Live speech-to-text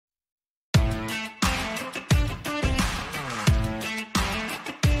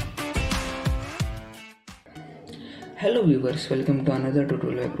Hello viewers, welcome to another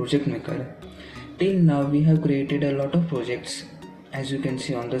tutorial by Project Maker. Till now we have created a lot of projects as you can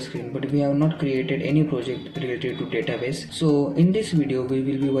see on the screen, but we have not created any project related to database. So in this video we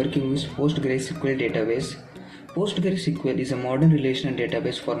will be working with PostgreSQL database. PostgreSQL is a modern relational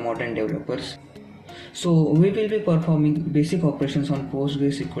database for modern developers. So we will be performing basic operations on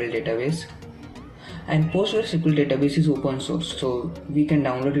PostgreSQL database. And PostgreSQL database is open source, so we can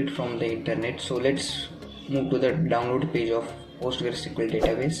download it from the internet. So let's move to the download page of PostgreSQL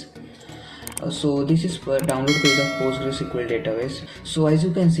database. So this is the download page of PostgreSQL database. So as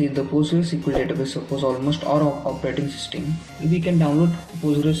you can see, the PostgreSQL database supports almost all operating system. We can download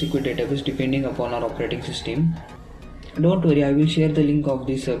PostgreSQL database depending upon our operating system. Don't worry, I will share the link of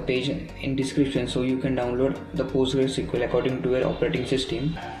this page in description, so you can download the PostgreSQL according to your operating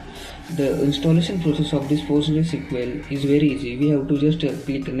system. The installation process of this PostgreSQL is very easy. We have to just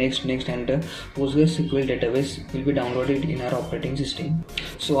click next and the PostgreSQL database will be downloaded in our operating system.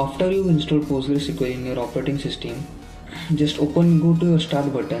 So after you install PostgreSQL in your operating system, just go to your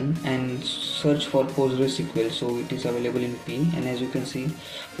start button and search for PostgreSQL. So it is available in P, and as you can see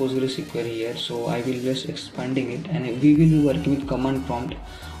PostgreSQL here. So I will just expanding it, and we will be working with command prompt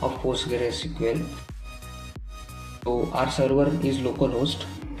of PostgreSQL. So our server is localhost.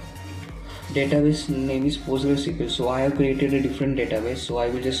 Database name is PostgreSQL. So I have created a different database, so I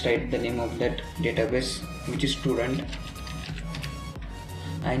will just write the name of that database, which is student,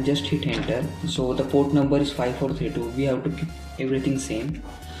 and just hit enter. So the port number is 5432. We have to keep everything same,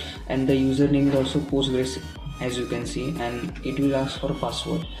 and the username is also Postgres as you can see, and it will ask for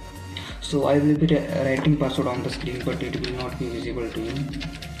password. So I will be writing password on the screen, but it will not be visible to you.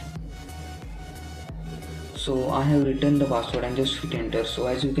 So I have written the password and just hit enter. So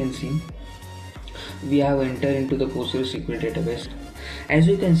as you can see, we have entered into the PostgreSQL database. As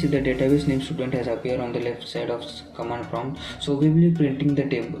you can see, the database name student has appeared on the left side of command prompt. So we will be printing the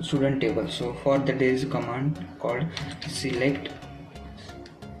table, student table. So for that there is a command called select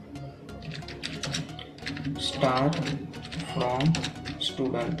star from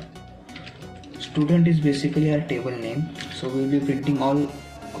student. Student is basically our table name. So we will be printing all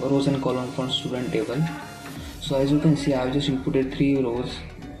rows and columns from student table. So as you can see, I have just inputted 3 rows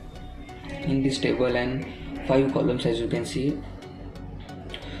in this table and 5 columns as you can see.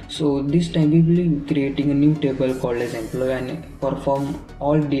 So this time we will be creating a new table called as employee and perform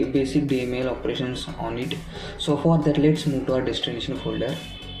all the basic DML operations on it. So for that, let's move to our destination folder.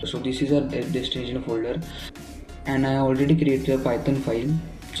 So this is our destination folder, and I already created a Python file.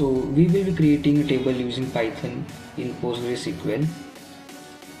 So we will be creating a table using Python in PostgreSQL.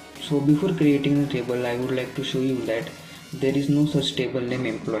 So before creating a table, I would like to show you that there is no such table name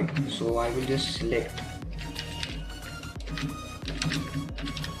employee. So I will just select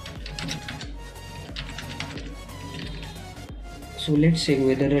So let's check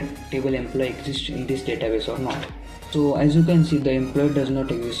whether a table employee exists in this database or not. So as you can see, the employee does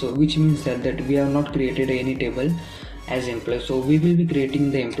not exist, so which means that we have not created any table as employee. So we will be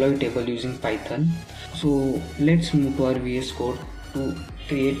creating the employee table using Python. So let's move to our VS Code to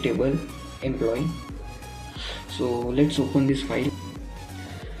create table employee. So let's open this file.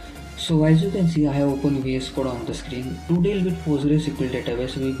 So as you can see, I have opened VS Code on the screen. To deal with PostgreSQL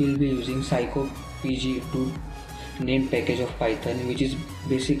database, we will be using psycopg2 named package of Python, which is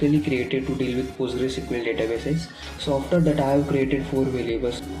basically created to deal with PostgreSQL databases. So after that, I have created 4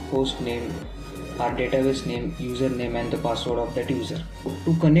 variables: host name, our database name, username, and the password of that user.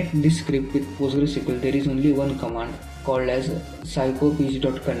 To connect this script with PostgreSQL, there is only one command called as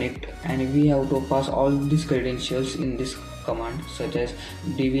psycopg.connect, and we have to pass all these credentials in this command, such as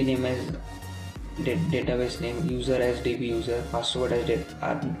db name as database name, user as db user, password as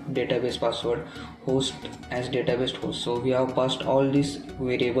database password, host as database host. So we have passed all these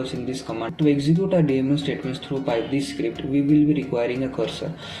variables in this command. To execute our DML statements through this script, we will be requiring a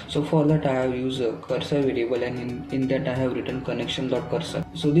cursor. So for that, I have used a cursor variable, and in that I have written connection.cursor.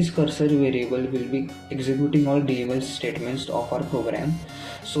 So this cursor variable will be executing all DML statements of our program.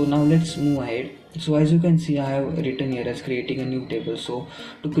 So now let's move ahead. So as you can see, I have written here as creating a new table. So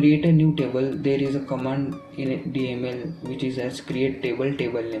to create a new table, there is a command in DML which is as create table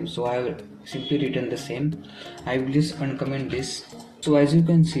name. So I have simply written the same. I will just uncomment this. So as you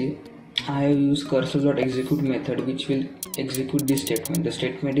can see, I have used cursor.execute method, which will execute this statement. The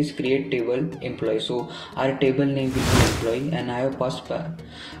statement is create table employee. So our table name will be employee, and I have passed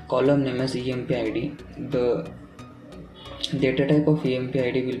column name as empid. The data type of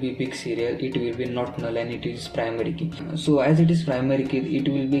empid will be big serial, it will be not null, and it is primary key. So as it is primary key, it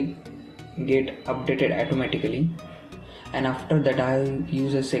will be get updated automatically. And after that, I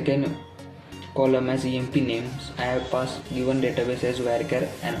use a second column as emp names, I have passed given database as varchar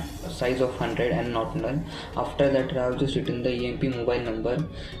and size of 100 and not null. After that I have just written the emp mobile number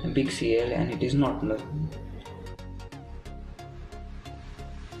big CL and it is not null.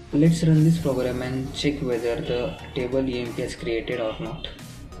 Let's run this program and check whether the table emp has created or not.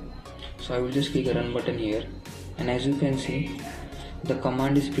 So I will just click the run button here, and as you can see the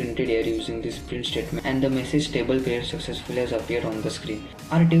command is printed here using this print statement, and the message table created successfully has appeared on the screen.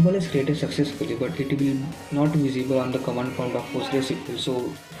 Our table is created successfully, but it will not visible on the command prompt of PostgreSQL. So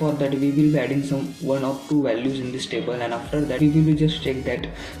for that we will be adding some 1 or 2 values in this table, and after that we will just check that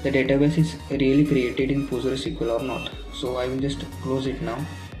the database is really created in PostgreSQL or not. So I will just close it now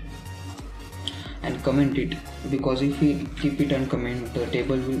and comment it, because if we keep it uncommented the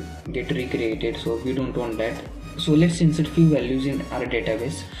table will get recreated, so we don't want that. So let's insert few values in our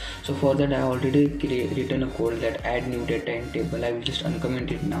database. So for that I have already written a code that add new data in table. I will just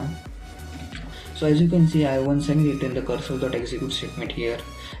uncomment it now. So as you can see I have once again written the cursor.execute statement here,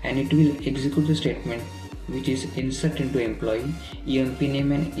 and it will execute the statement which is insert into employee, emp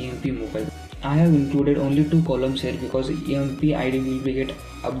name and emp mobile. I have included only 2 columns here because emp id will be get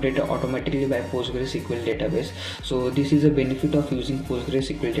updated automatically by PostgreSQL database. So this is a benefit of using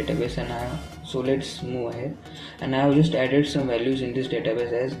PostgreSQL database, and so let's move ahead. And I have just added some values in this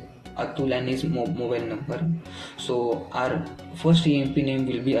database as Atul and his mobile number. So our first emp name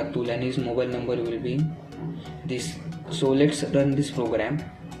will be Atul and his mobile number will be this. So let's run this program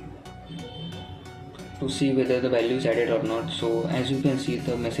to see whether the value is added or not. So as you can see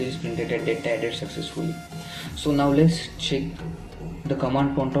the message is printed that data added successfully. So now let's check the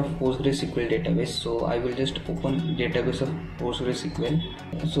command prompt of PostgreSQL database. So I will just open database of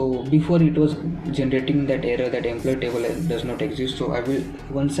PostgreSQL. So before it was generating that error that employee table does not exist, so I will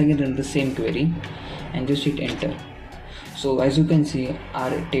once again run the same query and just hit enter. So as you can see our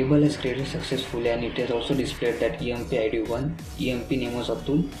table has created successfully, and it has also displayed that emp id 1, emp name was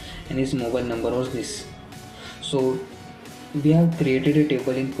Atul and his mobile number was this. So we have created a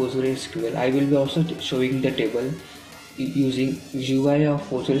table in PostgreSQL. I will be also showing the table using GUI of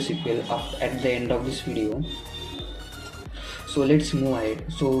PostgreSQL at the end of this video. So let's move ahead.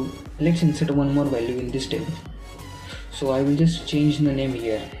 So let's insert one more value in this table. So I will just change the name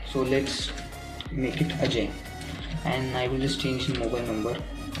here. So let's make it Ajay, and I will just change the mobile number.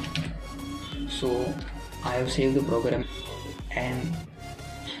 So I have saved the program, and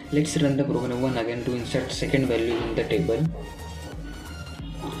let's run the program one again to insert second value in the table.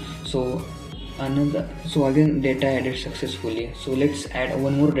 So again data added successfully. So let's add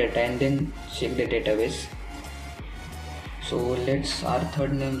one more data and then check the database. So our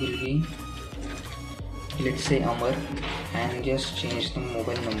third name will be, let's say Amar, and just change the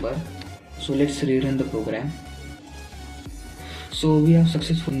mobile number. So let's rerun the program. So we have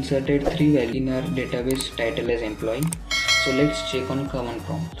successfully inserted 3 values in our database title as employee. So let's check on command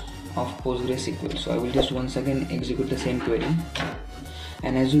prompt of PostgreSQL. So I will just once again execute the same query,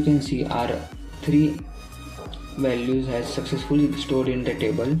 and as you can see our 3 values has successfully stored in the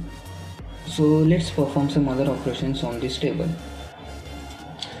table. So let's perform some other operations on this table.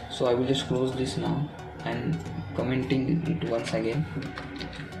 So I will just close this now and commenting it once again.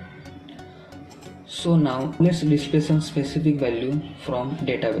 So now let's display some specific value from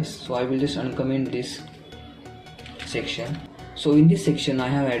database. So I will just uncomment this section. So in this section I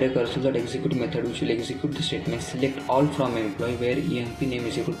have added a cursor.execute method which will execute the statement select all from employee where emp name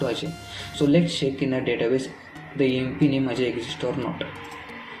is equal to Ajay. So let's check in our database the emp name Ajay exists or not.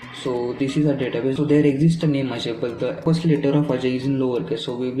 So this is our database. So there exists a name Ajay, but the first letter of Ajay is in lowercase.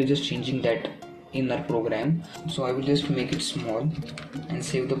 So we will be just changing that in our program. So I will just make it small and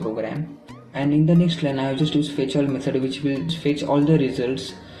save the program. And in the next line I have just used fetch all method which will fetch all the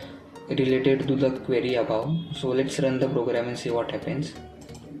results related to the query above. So let's run the program and see what happens.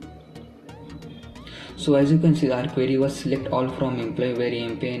 So as you can see our query was select all from employee where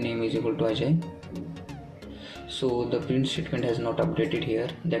emp name is equal to Ajay. So the print statement has not updated here,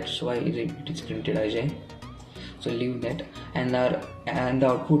 that's why it is printed Ajay. So leave that, and the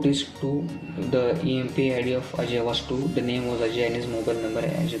output is 2. The emp id of Ajay was 2, the name was Ajay and his mobile number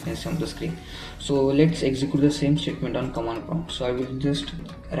as you can see on the screen. So let's execute the same statement on command prompt. So I will just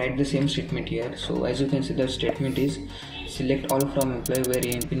write the same statement here. So as you can see the statement is select all from employee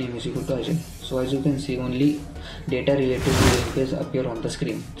where emp name is equal to Ajay. So as you can see only data related to employees appear on the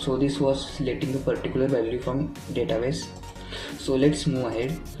screen. So this was selecting a particular value from database. So let's move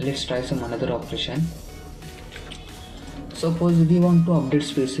ahead. Let's try some another operation. Suppose we want to update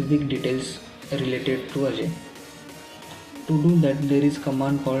specific details related to Ajay. To do that there is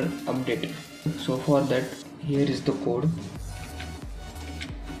command called update. So for that here is the code.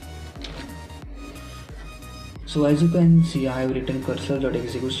 So as you can see, I have written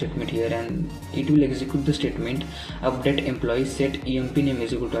cursor.execute statement here, and it will execute the statement update employee set emp name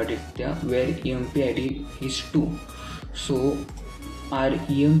is equal to Aditya, where emp id is 2. So our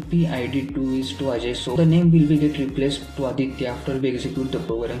emp id 2 is to Ajay, so the name will be get replaced to Aditya after we execute the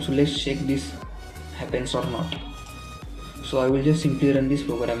program. So let's check this happens or not. So I will just simply run this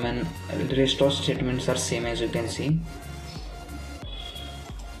program, and the rest of statements are same as you can see.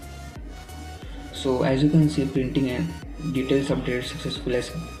 So as you can see, printing and details updated successful as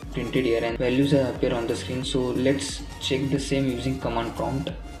printed here, and values are appear on the screen. So let's check the same using command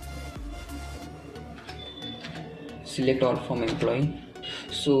prompt. Select all from employee.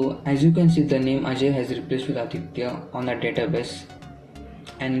 So as you can see, the name Ajay has replaced with Aditya on the database,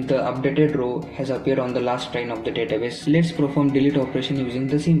 and the updated row has appeared on the last line of the database. Let's perform delete operation using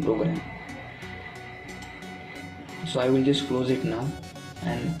the same program. So I will just close it now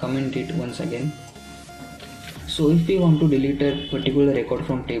and comment it once again. So if we want to delete a particular record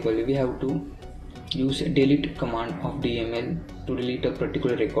from table, we have to use delete command of DML to delete a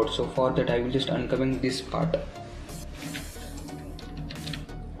particular record. So for that, I will just uncomment this part,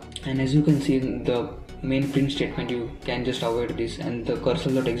 and as you can see in the main print statement, you can just avoid this, and the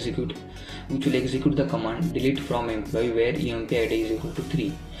cursor.execute, which will execute the command delete from employee where emp id is equal to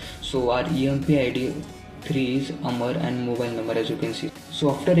 3. So our emp id 3 is Amar and mobile number, as you can see.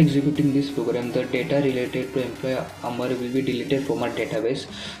 So after executing this program, the data related to employee Amar will be deleted from our database.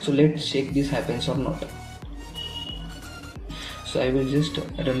 So let's check this happens or not. So I will just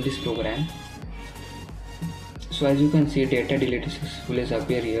run this program. So as you can see, data deleted successfully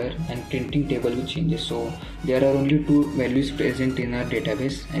appear here, and printing table with changes. So there are only 2 values present in our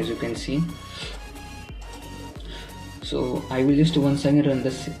database, as you can see. So I will just once again run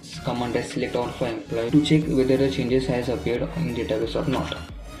this command as select all for employee to check whether the changes has appeared in database or not.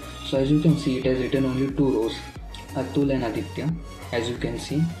 So as you can see, it has written only 2 rows, Atul and Aditya, as you can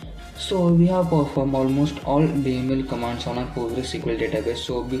see. So we have performed almost all DML commands on our PostgreSQL database.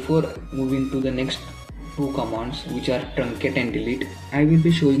 So before moving to the next 2 commands, which are truncate and delete, I will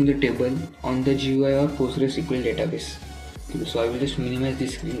be showing the table on the GUI or PostgreSQL database. So I will just minimize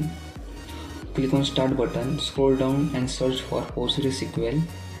this screen. Click on start button, scroll down and search for PostgreSQL,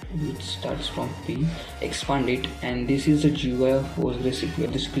 which starts from P, expand it, and this is the GUI of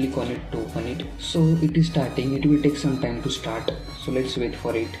PostgreSQL. Just click on it to open it. So it is starting. It will take some time to start, so let's wait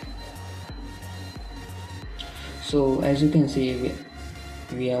for it. So as you can see,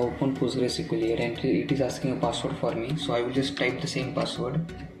 we have opened PostgreSQL here, and it is asking a password for me. So I will just type the same password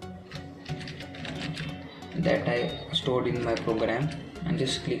that I stored in my program and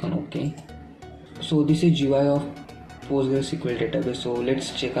just click on OK. So this is GUI of PostgreSQL database. So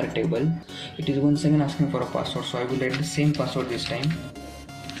let's check our table. It is once again asking for a password, so I will write the same password this time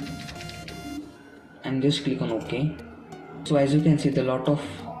and just click on OK. So as you can see, the lot of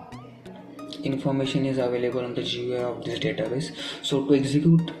information is available on the GUI of this database. So to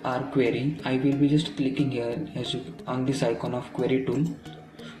execute our query, I will be just clicking here on this icon of query tool.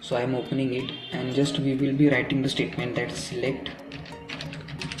 So I am opening it, and just we will be writing the statement that select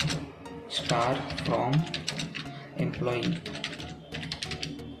star from employee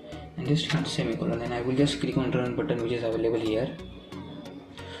and just hit semicolon, and I will just click on run button, which is available here.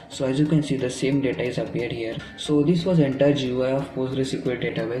 So as you can see, the same data is appeared here. So this was entire GUI of PostgreSQL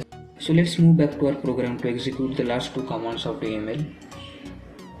database. So let's move back to our program to execute the last 2 commands of DML.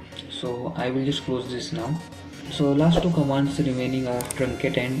 So I will just close this now. So last 2 commands remaining are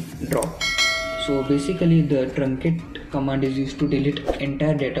truncate and drop. So basically, the truncate command is used to delete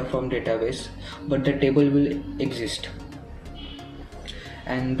entire data from database, but the table will exist,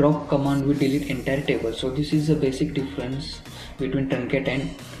 and drop command will delete entire table. So this is the basic difference between truncate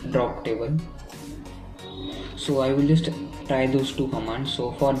and drop table. So I will just try those 2 commands.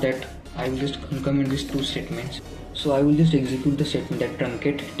 So for that, I will just uncomment these 2 statements. So I will just execute the statement that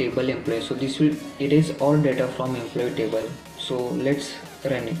truncate table employee. So this will erase all data from employee table. So let's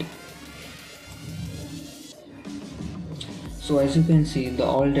run it. So as you can see, the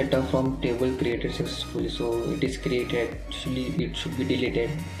all data from table created successfully. So it is created. Actually it should be deleted.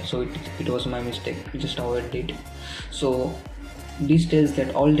 So it was my mistake. Just avoid it. So this tells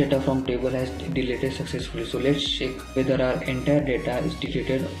that all data from table has deleted successfully. So let's check whether our entire data is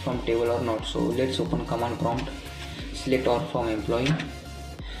deleted from table or not. So let's open command prompt, select all from employee.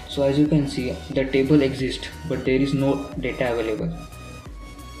 So as you can see, the table exists, but there is no data available.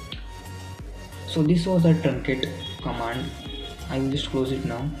 So this was the truncate command. I will just close it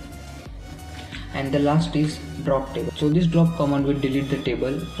now. And the last is drop table. So this drop command will delete the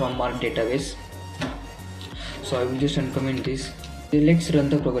table from our database. So I will just uncomment this. Let's run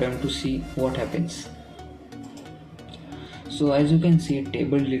the program to see what happens. So as you can see,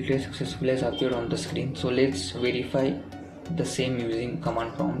 table deleted successfully has appeared on the screen. So let's verify the same using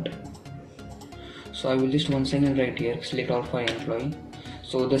command prompt. So I will just once again write here select all for employee.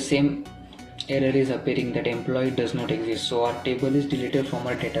 So the same error is appearing that employee does not exist. So our table is deleted from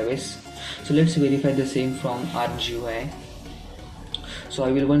our database. So let's verify the same from our GUI. So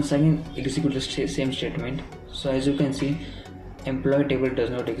I will once again execute the same statement. So as you can see, employee table does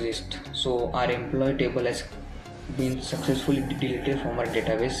not exist. So our employee table has been successfully deleted from our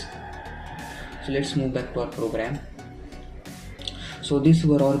database. So let's move back to our program. So these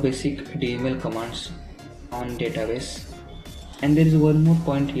were our basic DML commands on database. And there is one more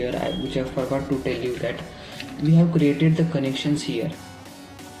point here which I forgot to tell you, that we have created the connections here.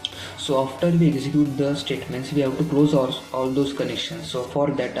 So after we execute the statements, we have to close all those connections. So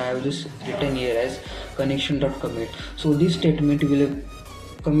for that I have just written here as connection.commit. So this statement will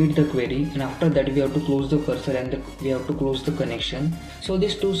commit the query, and after that we have to close the cursor and we have to close the connection. So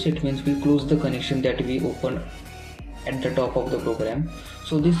these two statements will close the connection that we opened at the top of the program.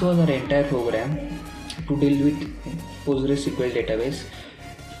 So this was our entire program to deal with PostgreSQL database.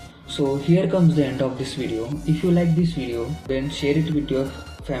 So here comes the end of this video. If you like this video, then share it with your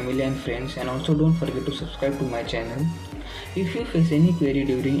family and friends, and also don't forget to subscribe to my channel. If you face any query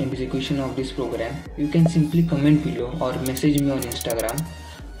during execution of this program, you can simply comment below or message me on Instagram.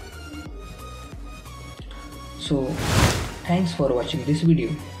 So thanks for watching this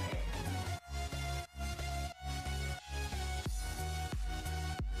video.